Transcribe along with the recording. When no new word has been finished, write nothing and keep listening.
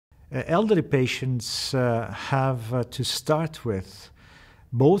Elderly patients have to start with,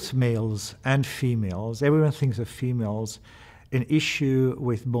 both males and females, everyone thinks of females, an issue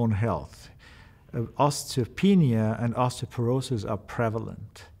with bone health. Osteopenia and osteoporosis are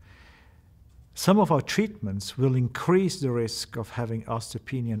prevalent. Some of our treatments will increase the risk of having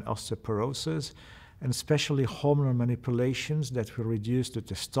osteopenia and osteoporosis, and especially hormonal manipulations that will reduce the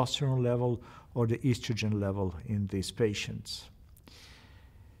testosterone level or the estrogen level in these patients.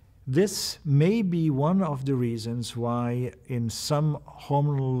 This may be one of the reasons why in some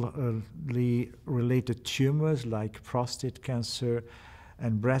hormonally related tumors like prostate cancer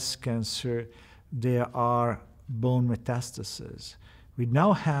and breast cancer, there are bone metastases. We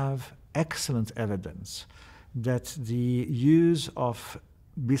now have excellent evidence that the use of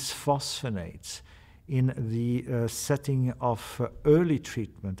bisphosphonates in the setting of early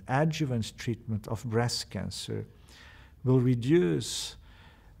treatment, adjuvant treatment of breast cancer, will reduce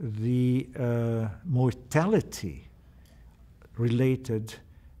the mortality related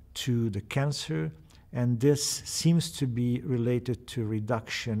to the cancer, and this seems to be related to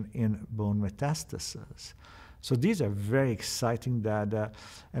reduction in bone metastases. So these are very exciting data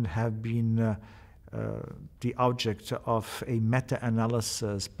and have been the object of a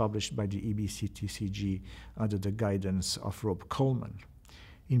meta-analysis published by the EBCTCG under the guidance of Rob Coleman.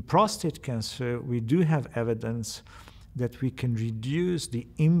 In prostate cancer, we do have evidence that we can reduce the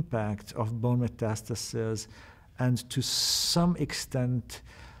impact of bone metastases, and to some extent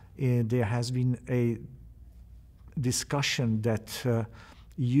there has been a discussion that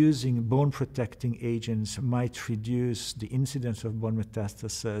using bone-protecting agents might reduce the incidence of bone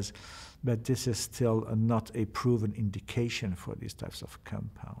metastases, but this is still not a proven indication for these types of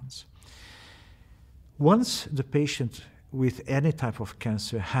compounds. Once the patient with any type of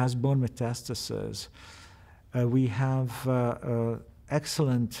cancer has bone metastases, we have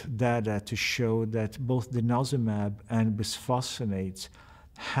excellent data to show that both denosumab and bisphosphonates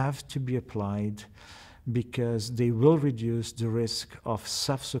have to be applied because they will reduce the risk of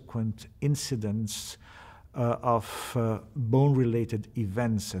subsequent incidents of bone-related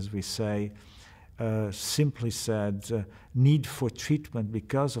events, as we say. Simply said, need for treatment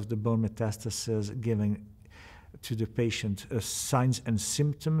because of the bone metastasis, giving to the patient signs and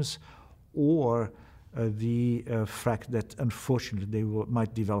symptoms, or the fact that unfortunately they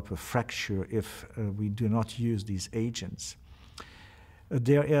might develop a fracture if we do not use these agents.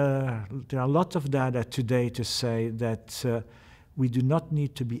 There are a lot of data today to say that we do not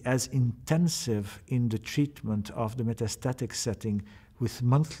need to be as intensive in the treatment of the metastatic setting with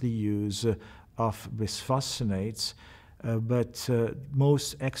monthly use of bisphosphonates, but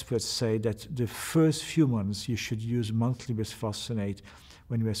most experts say that the first few months you should use monthly bisphosphonate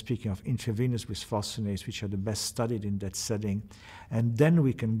when we are speaking of intravenous bisphosphonates, which are the best studied in that setting, and then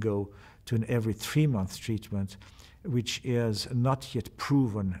we can go to an every 3-month treatment, which is not yet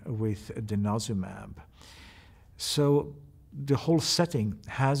proven with denosumab. So the whole setting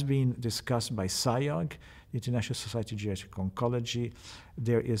has been discussed by SIOG, the International Society of Geriatric Oncology.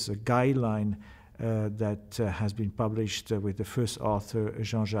 There is a guideline that has been published with the first author,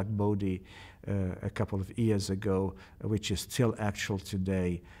 Jean-Jacques Baudy, a couple of years ago, which is still actual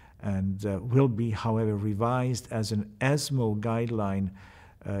today, and will be, however, revised as an ESMO guideline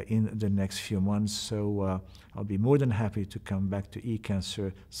in the next few months. So I'll be more than happy to come back to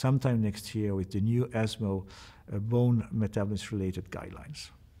ecancer sometime next year with the new ESMO bone metabolism-related guidelines.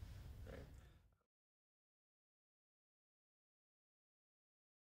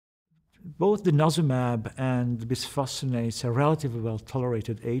 Both denosumab and bisphosphonates are relatively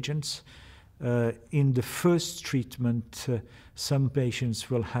well-tolerated agents. In the first treatment, some patients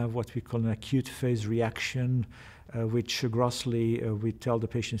will have what we call an acute phase reaction, which grossly we tell the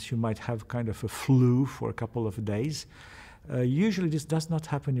patients you might have kind of a flu for a couple of days. Usually this does not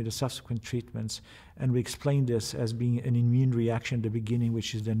happen in the subsequent treatments, and we explain this as being an immune reaction at the beginning,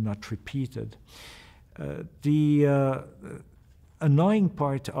 which is then not repeated. The annoying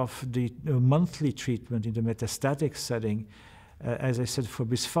part of the monthly treatment in the metastatic setting, as I said, for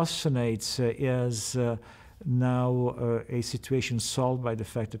bisphosphonates is now a situation solved by the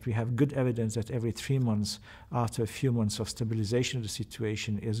fact that we have good evidence that every 3 months, after a few months of stabilization of the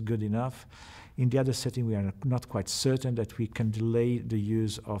situation, is good enough. In the other setting, we are not quite certain that we can delay the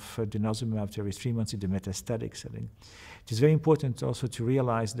use of denosumab to every 3 months in the metastatic setting. It is very important also to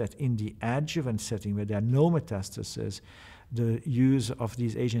realize that in the adjuvant setting, where there are no metastases, the use of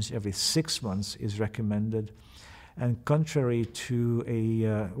these agents every 6 months is recommended. And contrary to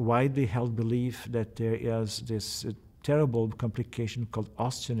a widely held belief that there is this terrible complication called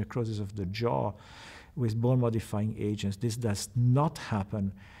osteonecrosis of the jaw with bone-modifying agents, this does not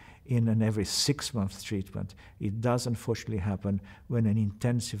happen in an every 6-month treatment. It does unfortunately happen when an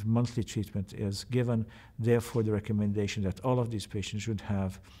intensive monthly treatment is given. Therefore, the recommendation that all of these patients should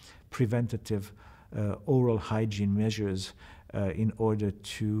have preventative oral hygiene measures in order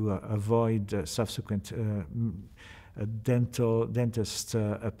to avoid subsequent dentist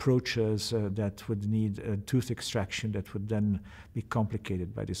approaches that would need a tooth extraction that would then be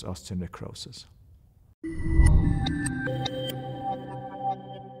complicated by this osteonecrosis.